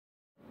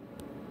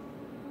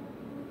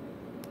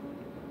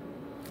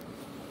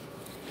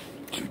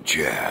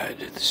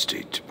Chad at the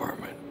State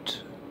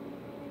Department.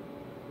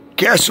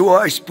 Guess who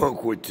I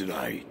spoke with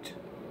tonight?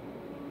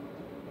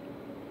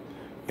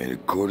 And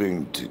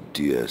according to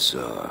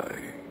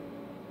DSI,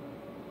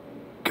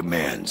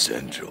 Command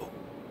Central,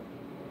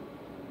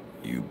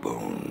 you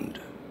boned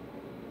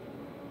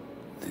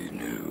the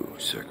new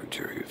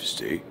Secretary of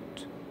State,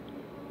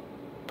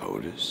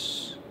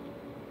 POTUS,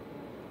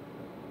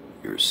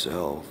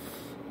 yourself,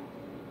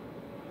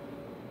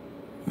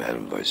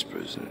 Madam Vice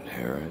President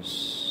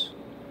Harris,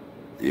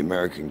 the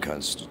American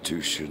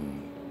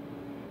Constitution,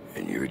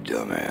 and your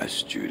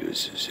dumbass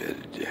Judas is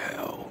headed to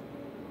hell.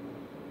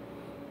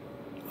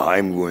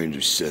 I'm going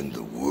to send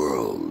the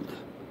world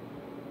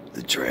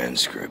the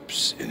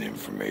transcripts and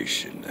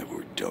information that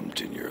were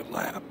dumped in your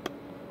lap,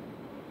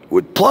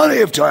 with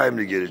plenty of time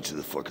to get it to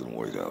the fucking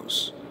White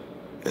House,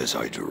 as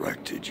I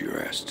directed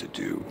your ass to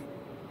do,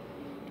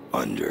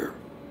 under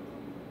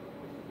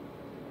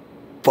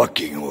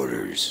fucking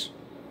orders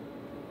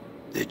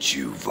that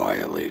you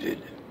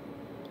violated.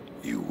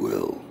 You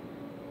will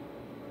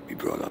be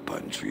brought up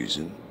on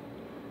treason.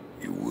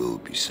 You will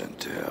be sent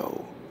to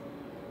hell.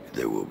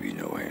 There will be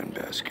no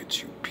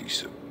handbaskets, you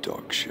piece of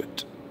dog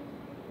shit.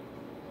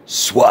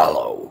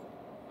 Swallow.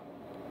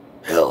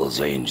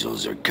 Hell's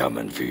angels are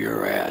coming for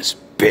your ass,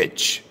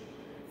 bitch.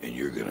 And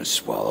you're gonna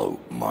swallow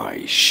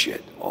my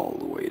shit all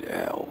the way to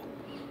hell.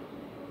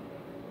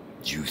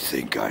 You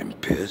think I'm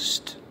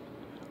pissed?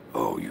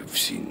 Oh, you've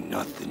seen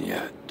nothing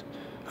yet.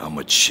 How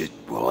much shit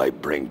will I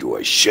bring to a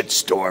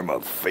shitstorm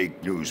of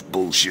fake news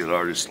bullshit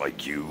artists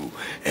like you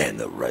and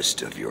the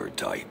rest of your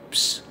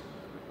types?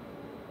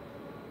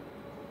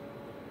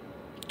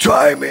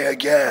 Try me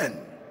again,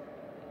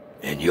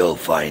 and you'll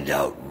find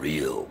out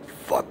real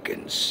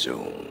fucking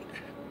soon,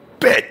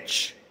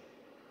 bitch.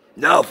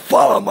 Now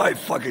follow my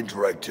fucking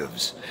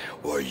directives,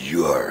 or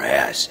your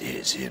ass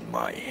is in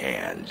my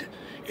hand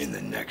in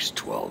the next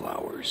 12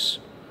 hours.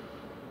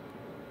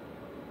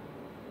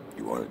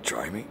 You want to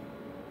try me?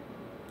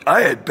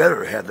 I had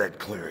better have that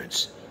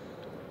clearance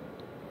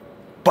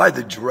by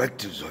the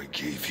directives I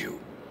gave you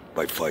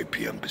by 5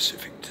 p.m.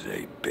 Pacific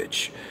today,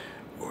 bitch,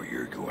 or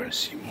you're going to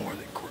see more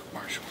than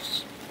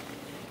court-martials.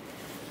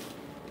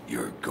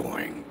 You're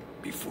going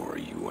before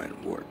a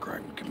UN War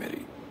Crime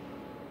Committee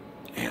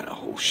and a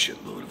whole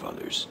shitload of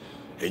others,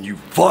 and you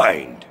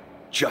find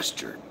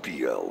Chester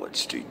BL at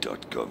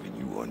state.gov and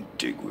you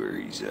undig where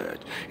he's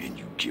at, and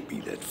you give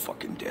me that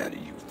fucking data,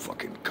 you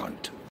fucking cunt.